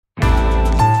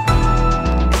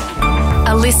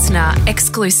Listener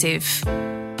exclusive.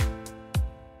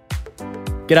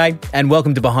 G'day and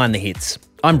welcome to Behind the Hits.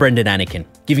 I'm Brendan Anakin,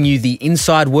 giving you the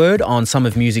inside word on some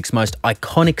of music's most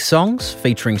iconic songs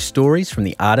featuring stories from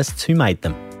the artists who made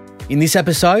them. In this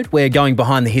episode, we're going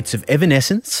behind the hits of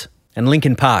Evanescence and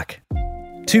Linkin Park.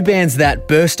 Two bands that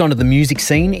burst onto the music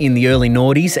scene in the early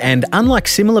noughties and, unlike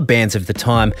similar bands of the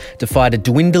time, defied a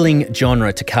dwindling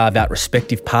genre to carve out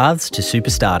respective paths to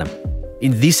superstardom.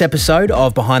 In this episode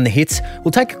of Behind the Hits,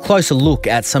 we'll take a closer look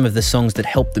at some of the songs that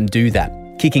helped them do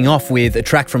that, kicking off with a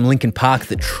track from Linkin Park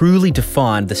that truly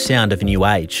defined the sound of a new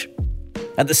age.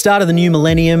 At the start of the new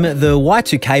millennium, the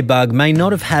Y2K bug may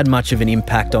not have had much of an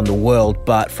impact on the world,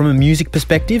 but from a music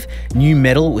perspective, nu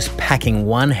metal was packing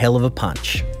one hell of a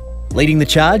punch. Leading the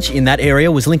charge in that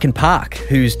area was Linkin Park,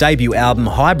 whose debut album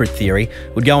Hybrid Theory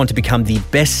would go on to become the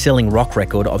best-selling rock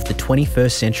record of the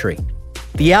 21st century.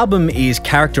 The album is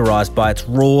characterised by its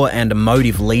raw and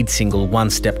emotive lead single, One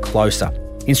Step Closer.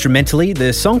 Instrumentally,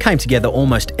 the song came together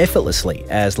almost effortlessly,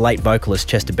 as late vocalist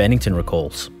Chester Bennington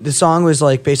recalls. The song was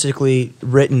basically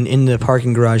written in the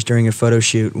parking garage during a photo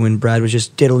shoot when Brad was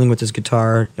just diddling with his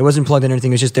guitar. It wasn't plugged in or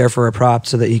anything, it was just there for a prop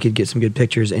so that he could get some good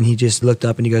pictures. And he just looked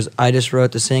up and he goes, "I just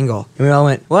wrote the single." And we all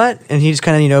went, "What?" And he just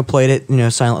kind of, played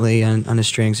it, silently on his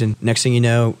strings. And next thing you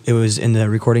know, it was in the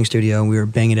recording studio and we were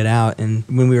banging it out. And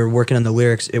when we were working on the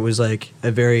lyrics, it was a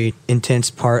very intense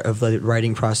part of the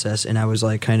writing process. And I was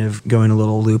kind of going a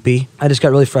little loopy. I just got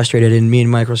really frustrated, and me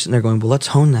and Mike were sitting there going, well, let's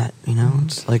hone that,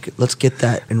 It's let's get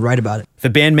that and write about it. For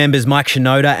band members Mike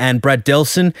Shinoda and Brad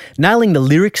Delson, nailing the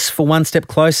lyrics for One Step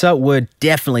Closer were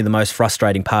definitely the most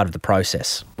frustrating part of the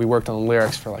process. We worked on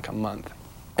lyrics for a month,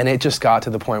 and it just got to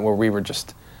the point where we were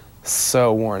just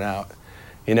so worn out.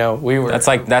 We were...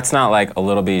 That's not a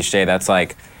little BHJ, that's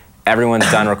everyone's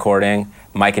done recording,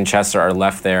 Mike and Chester are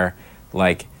left there,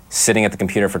 sitting at the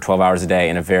computer for 12 hours a day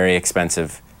in a very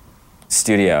expensive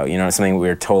studio, something we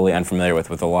were totally unfamiliar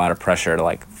with a lot of pressure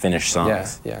to finish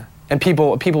songs. Yeah. And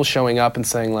people showing up and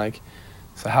saying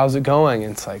so how's it going?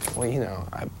 And it's well,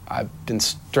 I've been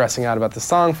stressing out about the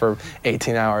song for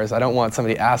 18 hours. I don't want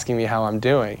somebody asking me how I'm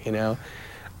doing,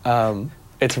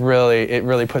 it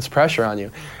really puts pressure on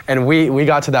you. And we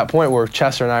got to that point where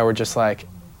Chester and I were just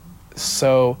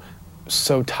so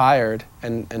tired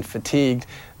and fatigued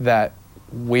that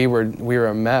we were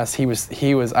a mess. He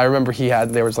was. I remember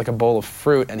there was a bowl of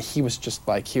fruit, and he was just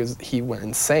he went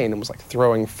insane and was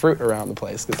throwing fruit around the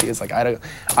place because he was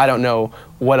I don't know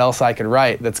what else I could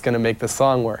write that's gonna make this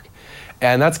song work,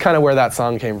 and that's kind of where that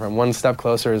song came from. One Step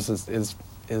Closer is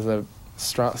a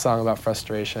strong song about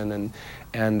frustration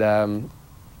and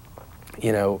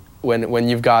when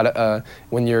you've got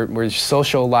when your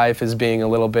social life is being a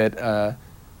little bit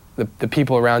the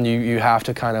people around you have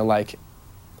to kind of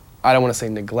I don't want to say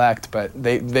neglect, but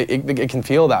it can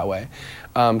feel that way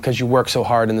because you work so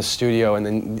hard in the studio, and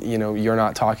then you're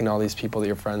not talking to all these people that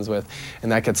you're friends with,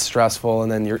 and that gets stressful.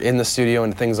 And then you're in the studio,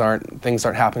 and things aren't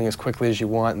happening as quickly as you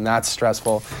want, and that's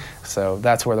stressful. So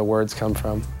that's where the words come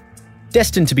from.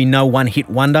 Destined to be no one-hit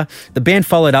wonder, the band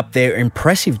followed up their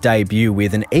impressive debut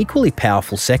with an equally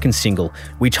powerful second single,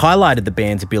 which highlighted the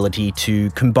band's ability to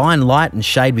combine light and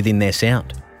shade within their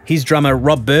sound. Here's drummer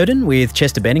Rob Burden with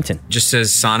Chester Bennington. Just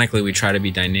as sonically we try to be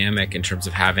dynamic in terms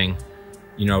of having,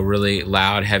 really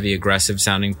loud, heavy, aggressive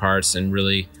sounding parts and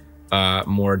really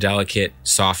more delicate,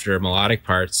 softer, melodic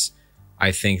parts,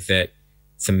 I think that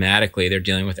thematically they're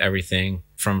dealing with everything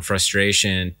from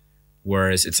frustration,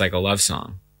 whereas it's like a love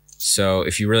song. So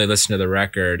if you really listen to the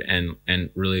record and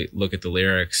really look at the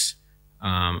lyrics,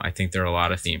 I think there are a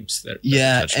lot of themes that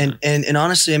touch on that. And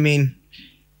honestly,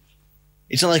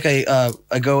 it's not like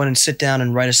I go in and sit down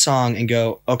and write a song and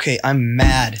go, okay, I'm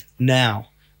mad now.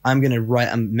 I'm going to write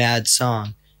a mad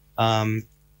song.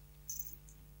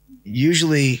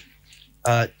 Usually,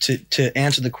 to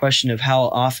answer the question of how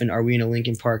often are we in a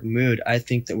Linkin Park mood, I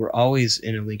think that we're always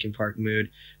in a Linkin Park mood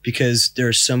because there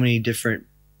are so many different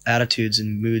attitudes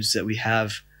and moods that we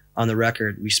have on the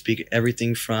record. We speak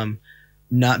everything from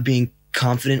not being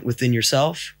confident within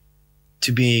yourself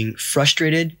to being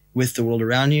frustrated with the world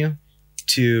around you,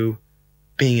 to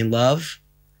being in love,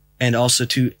 and also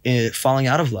to falling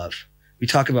out of love. We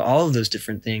talk about all of those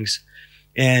different things.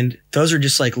 And those are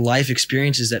just life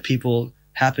experiences that people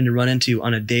happen to run into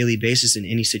on a daily basis in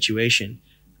any situation.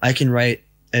 I can write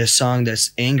a song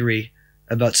that's angry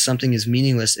about something as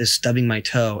meaningless as stubbing my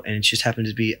toe, and it just happens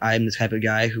to be I'm the type of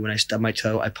guy who when I stub my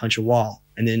toe, I punch a wall,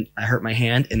 and then I hurt my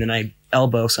hand, and then I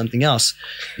elbow something else.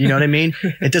 You know what I mean?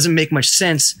 It doesn't make much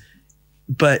sense,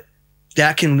 but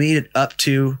that can lead up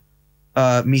to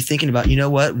me thinking about,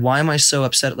 what? Why am I so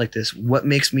upset like this? What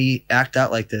makes me act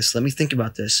out like this? Let me think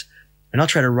about this. And I'll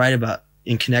try to write about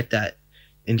and connect that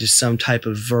into some type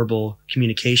of verbal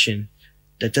communication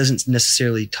that doesn't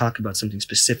necessarily talk about something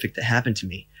specific that happened to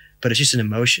me, but it's just an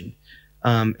emotion.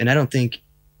 And I don't think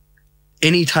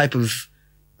any type of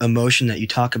emotion that you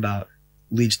talk about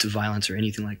leads to violence or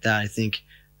anything like that. I think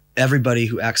everybody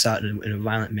who acts out in a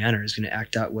violent manner is going to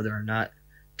act out whether or not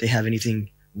they have anything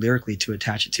lyrically to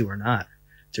attach it to or not.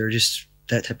 They're just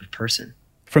that type of person.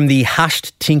 From the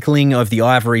hushed tinkling of the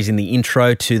ivories in the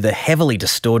intro to the heavily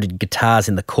distorted guitars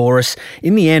in the chorus,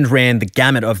 in the end ran the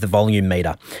gamut of the volume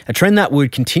meter, a trend that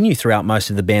would continue throughout most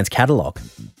of the band's catalogue.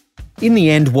 In the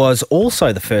end was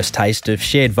also the first taste of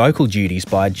shared vocal duties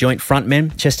by joint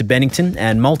frontmen Chester Bennington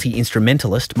and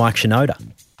multi-instrumentalist Mike Shinoda.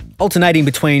 Alternating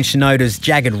between Shinoda's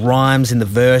jagged rhymes in the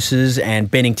verses and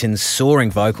Bennington's soaring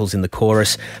vocals in the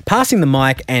chorus, passing the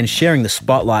mic and sharing the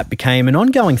spotlight became an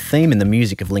ongoing theme in the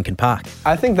music of Linkin Park.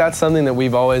 I think that's something that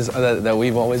we've always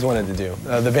wanted to do.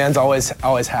 The band's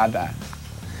always had that.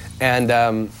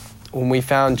 And when we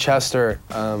found Chester,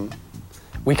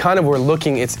 we kind of were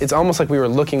looking. It's almost like we were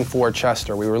looking for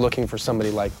Chester. We were looking for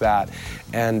somebody like that,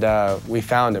 and we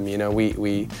found him. You know,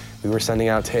 we were sending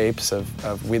out tapes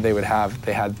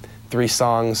they had 3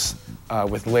 songs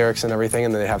with lyrics and everything,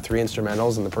 and then they'd have 3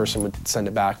 instrumentals, and the person would send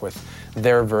it back with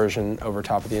their version over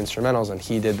top of the instrumentals, and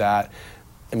he did that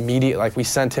immediately. Like, we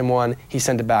sent him one, he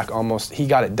sent it back he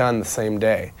got it done the same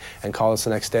day and called us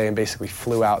the next day and basically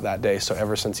flew out that day. So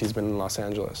ever since he's been in Los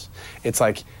Angeles, it's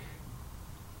like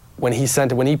when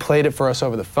he played it for us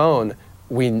over the phone,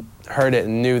 we heard it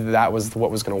and knew that was what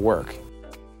was going to work.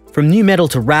 From nu metal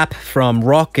to rap, from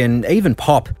rock and even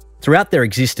pop, throughout their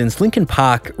existence, Linkin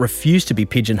Park refused to be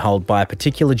pigeonholed by a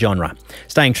particular genre,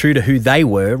 staying true to who they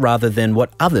were rather than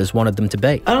what others wanted them to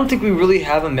be. I don't think we really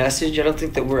have a message. I don't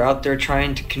think that we're out there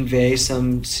trying to convey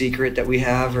some secret that we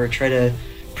have or try to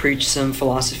preach some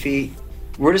philosophy.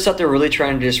 We're just out there really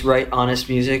trying to just write honest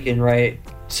music and write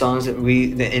songs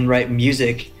and write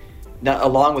music, not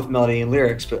along with melody and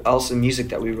lyrics, but also music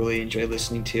that we really enjoy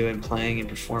listening to and playing and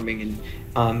performing,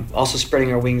 and also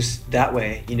spreading our wings that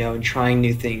way, you know, and trying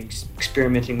new things,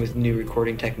 experimenting with new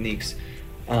recording techniques,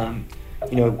 you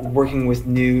know, working with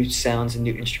new sounds and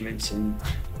new instruments, and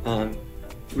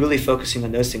really focusing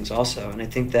on those things also. And I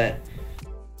think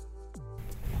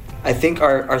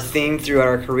our theme throughout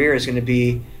our career is going to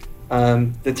be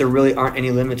that there really aren't any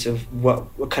limits of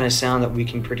what kind of sound that we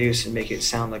can produce and make it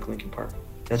sound like Linkin Park.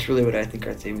 That's really what I think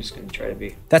our theme is going to try to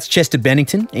be. That's Chester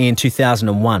Bennington in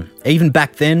 2001. Even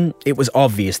back then, it was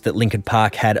obvious that Linkin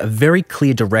Park had a very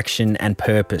clear direction and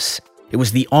purpose. It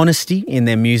was the honesty in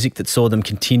their music that saw them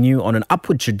continue on an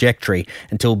upward trajectory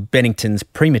until Bennington's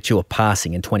premature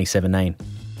passing in 2017.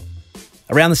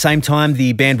 Around the same time,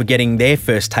 the band were getting their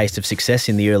first taste of success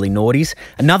in the early noughties.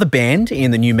 Another band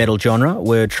in the nu metal genre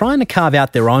were trying to carve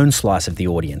out their own slice of the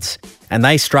audience. And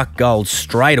they struck gold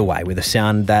straight away with a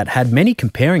sound that had many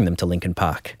comparing them to Linkin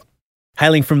Park.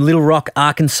 Hailing from Little Rock,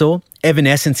 Arkansas,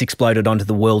 Evanescence exploded onto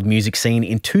the world music scene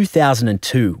in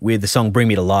 2002 with the song Bring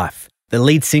Me to Life, the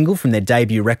lead single from their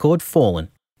debut record, Fallen.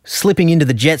 Slipping into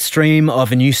the jet stream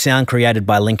of a new sound created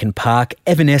by Linkin Park,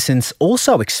 Evanescence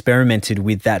also experimented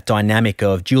with that dynamic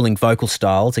of dueling vocal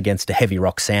styles against a heavy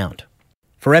rock sound.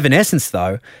 For Evanescence,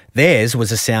 though, theirs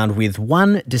was a sound with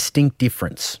one distinct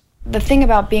difference. The thing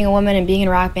about being a woman and being in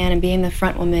a rock band and being the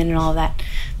front woman and all of that,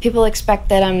 people expect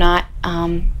that I'm not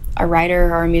a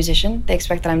writer or a musician. They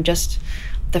expect that I'm just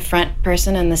the front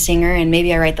person and the singer, and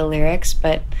maybe I write the lyrics,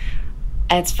 but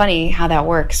it's funny how that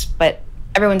works. But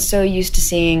everyone's so used to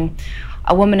seeing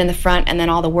a woman in the front and then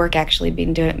all the work actually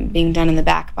being done in the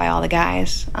back by all the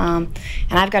guys. And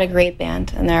I've got a great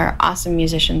band, and they're awesome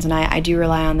musicians, and I do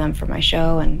rely on them for my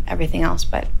show and everything else,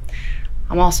 but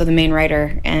I'm also the main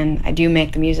writer, and I do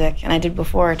make the music, and I did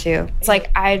before too. It's like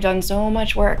I've done so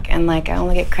much work, and like I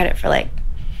only get credit for like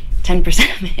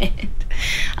 10% of it.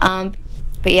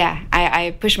 But yeah,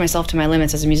 I push myself to my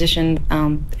limits as a musician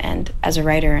and as a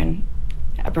writer and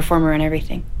a performer and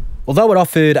everything. Although it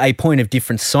offered a point of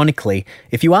difference sonically,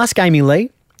 if you ask Amy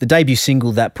Lee, the debut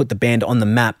single that put the band on the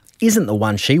map isn't the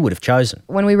one she would have chosen.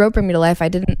 When we wrote Bring Me to Life, I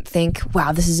didn't think,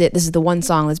 wow, this is it. This is the one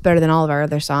song that's better than all of our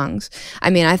other songs. I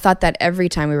mean, I thought that every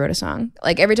time we wrote a song.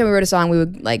 Like, every time we wrote a song, we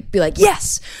would like be like,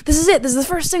 yes, this is it. This is the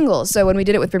first single. So when we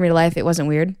did it with Bring Me to Life, it wasn't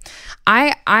weird.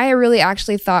 I really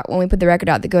actually thought when we put the record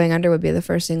out that Going Under would be the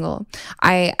first single.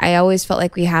 I always felt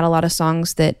like we had a lot of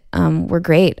songs that were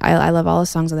great. I love all the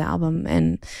songs on the album.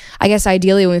 And I guess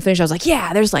ideally when we finished, I was like,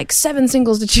 yeah, there's like 7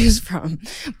 singles to choose from.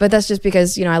 But that's just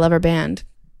because, you know, I love our band.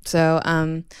 So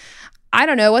I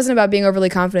don't know. It wasn't about being overly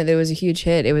confident that it was a huge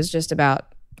hit. It was just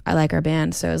about I like our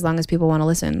band. So as long as people want to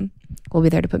listen, we'll be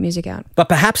there to put music out. But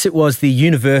perhaps it was the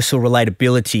universal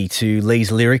relatability to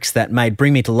Lee's lyrics that made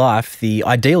Bring Me to Life the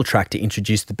ideal track to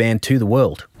introduce the band to the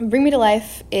world. Bring Me to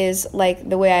Life is like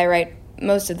the way I write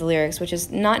most of the lyrics, which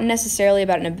is not necessarily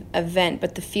about an event,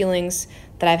 but the feelings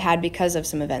that I've had because of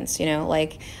some events, you know,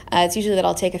 like it's usually that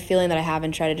I'll take a feeling that I have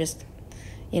and try to just,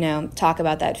 you know, talk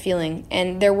about that feeling.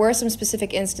 And there were some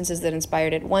specific instances that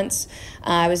inspired it. Once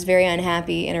I was very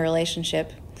unhappy in a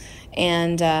relationship,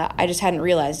 and I just hadn't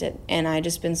realized it, and I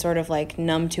just been sort of like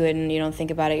numb to it, and you don't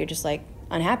think about it, you're just like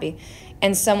unhappy.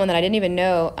 And someone that I didn't even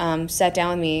know sat down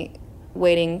with me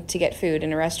waiting to get food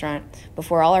in a restaurant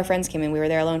before all our friends came in. We were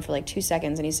there alone for like 2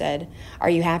 seconds, and he said, "Are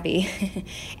you happy?"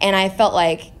 And I felt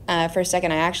like for a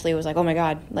second I actually was like, oh my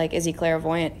God, like, is he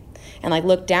clairvoyant? And like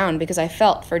looked down, because I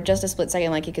felt for just a split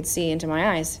second like he could see into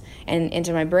my eyes and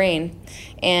into my brain,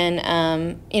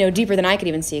 and you know, deeper than I could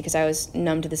even see, because I was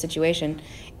numb to the situation.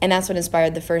 And that's what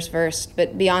inspired the first verse.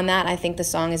 But beyond that, I think the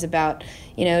song is about,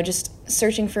 you know, just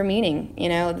searching for meaning. You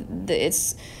know,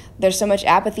 there's so much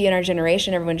apathy in our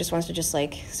generation. Everyone just wants to just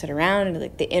like sit around, and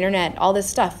like the internet, all this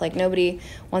stuff. Like nobody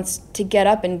wants to get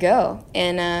up and go.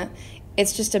 And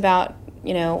it's just about,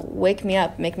 you know, wake me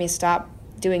up, make me stop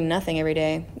doing nothing every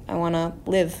day. I want to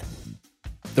live.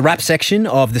 The rap section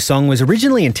of the song was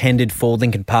originally intended for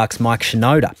Linkin Park's Mike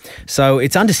Shinoda, so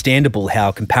it's understandable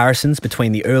how comparisons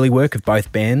between the early work of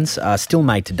both bands are still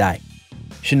made today.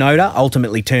 Shinoda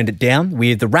ultimately turned it down,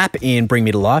 with the rap in Bring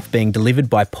Me to Life being delivered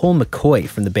by Paul McCoy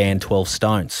from the band 12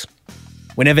 Stones.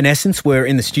 When Evanescence were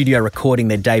in the studio recording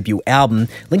their debut album,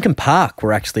 Linkin Park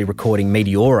were actually recording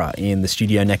Meteora in the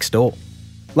studio next door.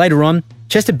 Later on,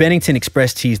 Chester Bennington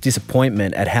expressed his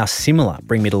disappointment at how similar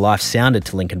Bring Me to Life sounded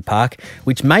to Linkin Park,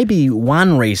 which may be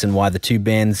one reason why the two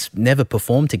bands never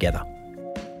performed together.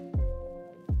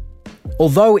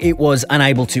 Although it was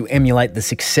unable to emulate the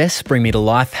success Bring Me to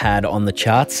Life had on the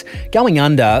charts, Going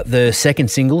Under, the second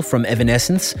single from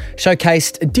Evanescence,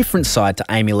 showcased a different side to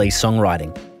Amy Lee's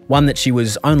songwriting, one that she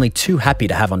was only too happy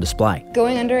to have on display.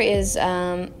 Going Under is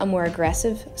a more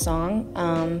aggressive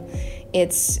song.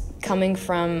 It's coming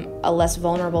from a less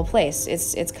vulnerable place.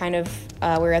 It's kind of,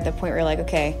 we're at the point where you're like,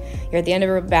 okay, you're at the end of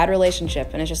a bad relationship,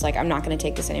 and it's just like, I'm not going to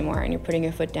take this anymore, and you're putting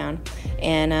your foot down.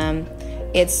 And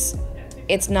it's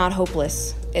not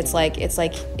hopeless. It's like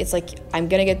I'm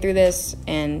going to get through this,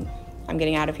 and I'm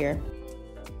getting out of here.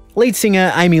 Lead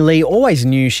singer Amy Lee always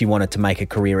knew she wanted to make a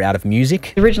career out of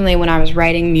music. Originally, when I was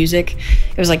writing music,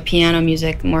 it was like piano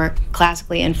music, more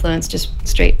classically influenced, just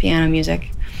straight piano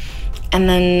music. And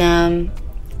then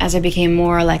as I became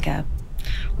more like a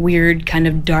weird kind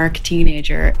of dark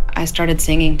teenager, I started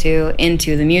singing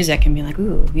into the music and being like,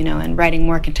 ooh, you know, and writing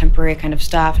more contemporary kind of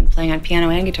stuff and playing on piano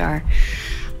and guitar.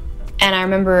 And I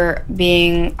remember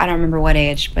being, I don't remember what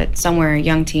age, but somewhere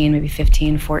young teen, maybe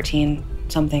 15, 14,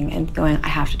 something, and going, I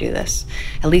have to do this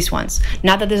at least once.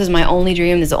 Not that this is my only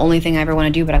dream, this is the only thing I ever want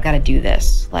to do, but I've got to do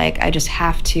this. Like, I just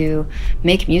have to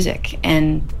make music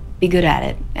and be good at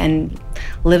it and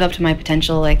live up to my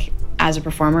potential, like as a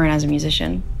performer and as a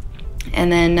musician.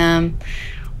 And then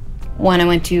when I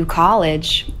went to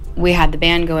college, we had the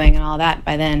band going and all that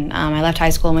by then. I left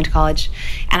high school and went to college,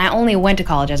 and I only went to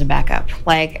college as a backup.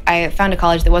 Like, I found a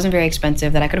college that wasn't very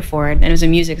expensive, that I could afford, and it was a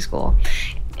music school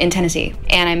in Tennessee.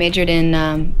 And I majored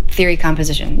in theory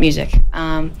composition, music.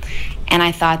 And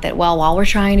I thought that, well, while we're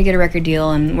trying to get a record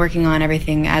deal and working on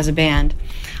everything as a band,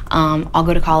 I'll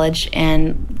go to college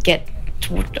and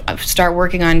start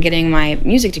working on getting my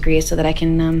music degree so that I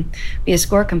can be a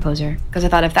score composer. Because I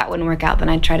thought if that wouldn't work out, then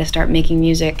I'd try to start making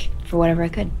music for whatever I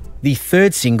could. The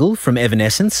third single from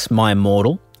Evanescence, My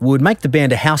Immortal, would make the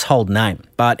band a household name,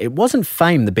 but it wasn't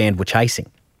fame the band were chasing.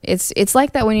 It's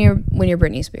like that when you're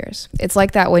Britney Spears. It's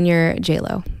like that when you're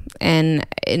J-Lo. And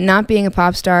not being a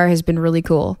pop star has been really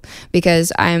cool,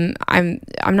 because I'm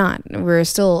not.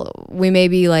 We may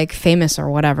be like famous or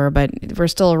whatever, but we're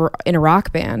still in a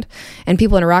rock band, and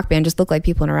people in a rock band just look like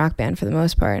people in a rock band for the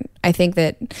most part. I think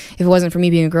that if it wasn't for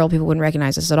me being a girl, people wouldn't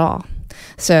recognize us at all.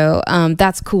 So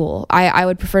that's cool. I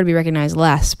would prefer to be recognized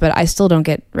less, but I still don't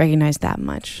get recognized that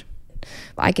much.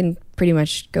 I can pretty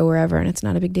much go wherever, and it's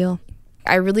not a big deal.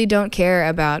 I really don't care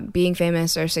about being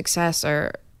famous or success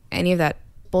or any of that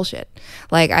bullshit.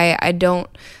 Like,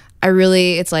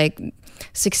 it's like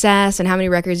success and how many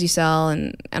records you sell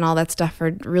and all that stuff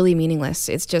are really meaningless.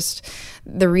 It's just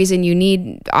the reason you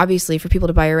need, obviously, for people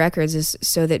to buy your records is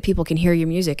so that people can hear your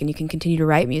music and you can continue to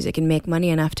write music and make money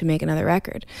enough to make another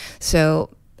record.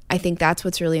 So I think that's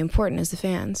what's really important, is the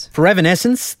fans. For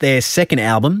Evanescence, their second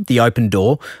album, The Open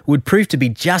Door, would prove to be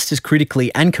just as critically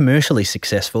and commercially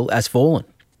successful as Fallen.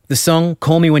 The song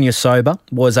Call Me When You're Sober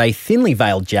was a thinly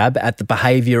veiled jab at the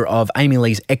behaviour of Amy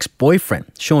Lee's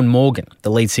ex-boyfriend, Sean Morgan, the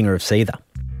lead singer of Seether.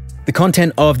 The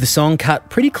content of the song cut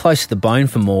pretty close to the bone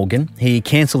for Morgan. He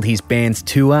cancelled his band's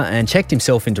tour and checked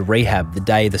himself into rehab the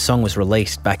day the song was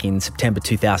released back in September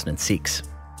 2006.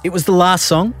 It was the last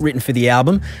song written for the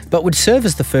album, but would serve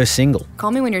as the first single.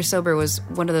 Call Me When You're Sober was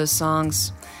one of those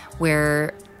songs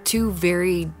where two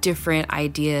very different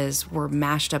ideas were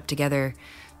mashed up together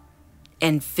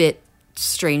and fit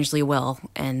strangely well,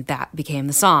 and that became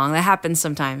the song. That happens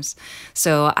sometimes.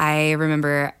 So I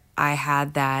remember I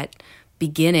had that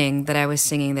beginning that I was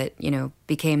singing that,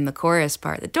 became the chorus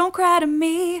part, that don't cry to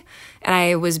me. And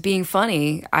I was being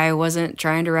funny. I wasn't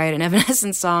trying to write an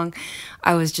Evanescence song.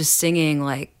 I was just singing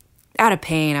like out of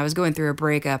pain. I was going through a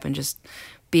breakup and just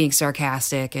being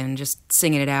sarcastic and just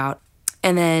singing it out.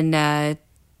 And then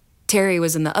Terry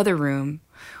was in the other room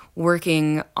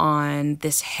working on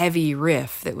this heavy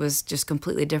riff that was just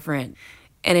completely different.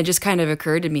 And it just kind of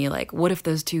occurred to me, like, what if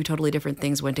those two totally different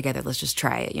things went together? Let's just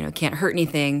try it. It can't hurt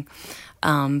anything. But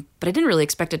I didn't really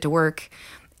expect it to work.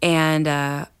 And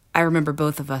I remember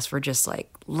both of us were just like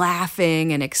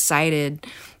laughing and excited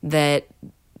that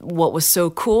what was so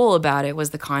cool about it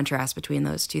was the contrast between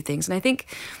those two things. And I think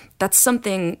that's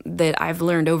something that I've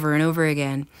learned over and over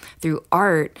again through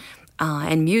art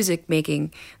and music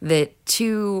making, that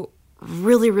two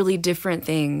really, really different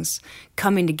things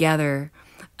coming together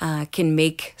can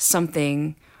make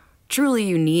something truly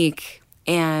unique.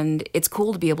 And it's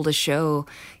cool to be able to show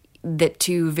that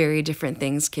two very different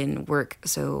things can work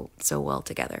so well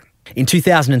together. In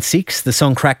 2006, the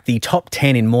song cracked the top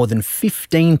 10 in more than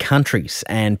 15 countries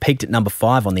and peaked at number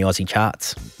 5 on the Aussie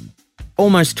charts.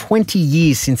 Almost 20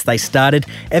 years since they started,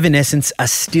 Evanescence are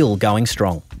still going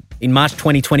strong. In March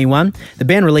 2021, the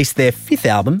band released their 5th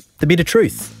album, The Bitter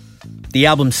Truth. The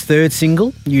album's 3rd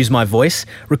single, Use My Voice,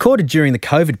 recorded during the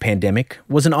COVID pandemic,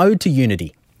 was an ode to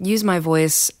unity. Use My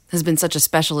Voice has been such a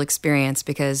special experience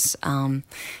because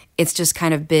it's just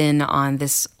kind of been on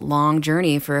this long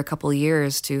journey for a couple of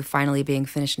years to finally being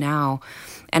finished now.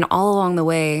 And all along the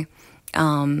way,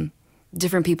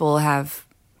 different people have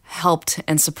helped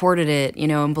and supported it,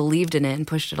 and believed in it and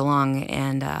pushed it along.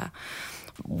 And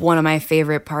one of my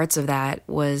favorite parts of that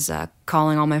was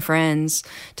calling all my friends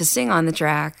to sing on the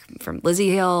track, from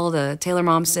Lizzie Hill to Taylor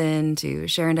Momsen to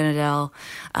Sharon Denadell,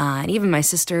 and even my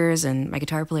sisters and my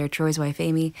guitar player, Troy's wife,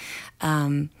 Amy.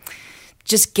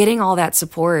 Just getting all that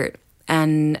support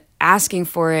and asking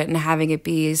for it and having it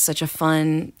be such a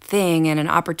fun thing and an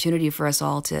opportunity for us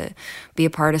all to be a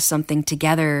part of something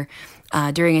together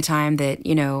during a time that,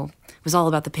 was all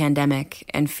about the pandemic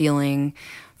and feeling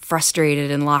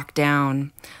frustrated and locked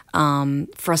down,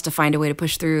 for us to find a way to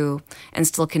push through and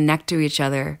still connect to each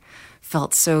other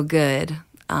felt so good.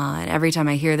 And every time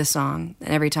I hear the song and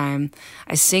every time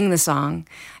I sing the song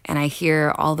and I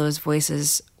hear all those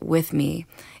voices with me,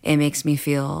 it makes me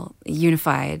feel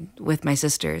unified with my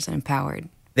sisters and empowered.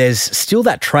 There's still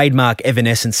that trademark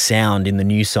Evanescence sound in the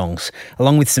new songs,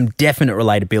 along with some definite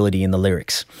relatability in the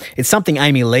lyrics. It's something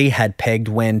Amy Lee had pegged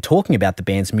when talking about the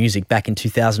band's music back in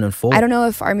 2004. I don't know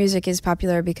if our music is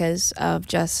popular because of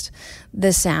just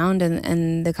the sound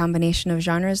and the combination of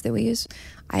genres that we use.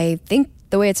 I think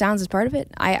the way it sounds is part of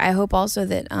it. I hope also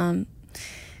that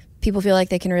people feel like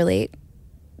they can relate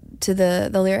to the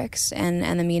lyrics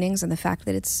and the meanings and the fact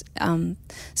that it's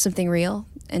something real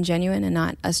and genuine and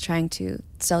not us trying to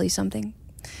sell you something.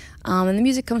 And the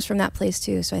music comes from that place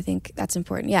too, so I think that's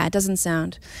important. Yeah, it doesn't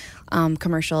sound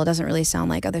commercial. It doesn't really sound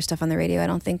like other stuff on the radio, I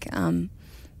don't think.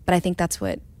 But I think that's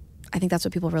what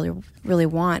people really, really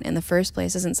want in the first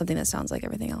place, isn't something that sounds like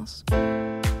everything else.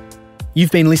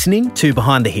 You've been listening to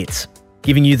Behind the Hits,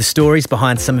 giving you the stories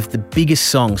behind some of the biggest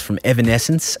songs from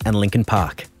Evanescence and Linkin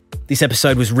Park. This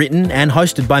episode was written and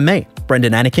hosted by me,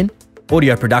 Brendan Anakin.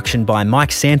 Audio production by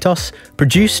Mike Santos.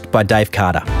 Produced by Dave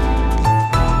Carter.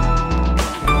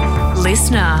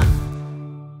 Listener.